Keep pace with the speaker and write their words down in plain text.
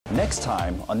Next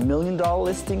time on $1 Million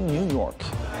Listing New York.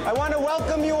 I want to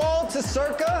welcome you all to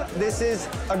Circa. This is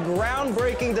a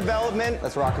groundbreaking development.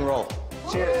 Let's rock and roll.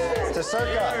 Cheers to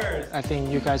Circa. I think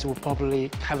you guys will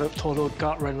probably have a total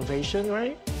gut renovation,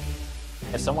 right?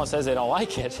 If someone says they don't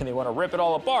like it and they want to rip it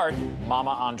all apart,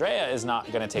 Mama Andrea is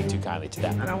not going to take too kindly to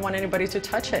that. I don't want anybody to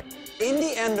touch it. In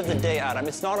the end of the day, Adam,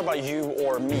 it's not about you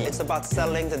or me. It's about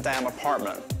selling the damn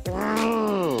apartment.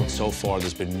 So far,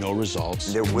 there's been no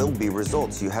results. There will be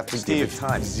results. You have to give it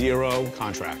time. 0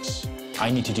 contracts. I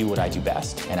need to do what I do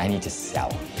best, and I need to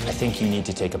sell. I think you need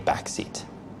to take a back seat.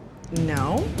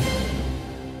 No.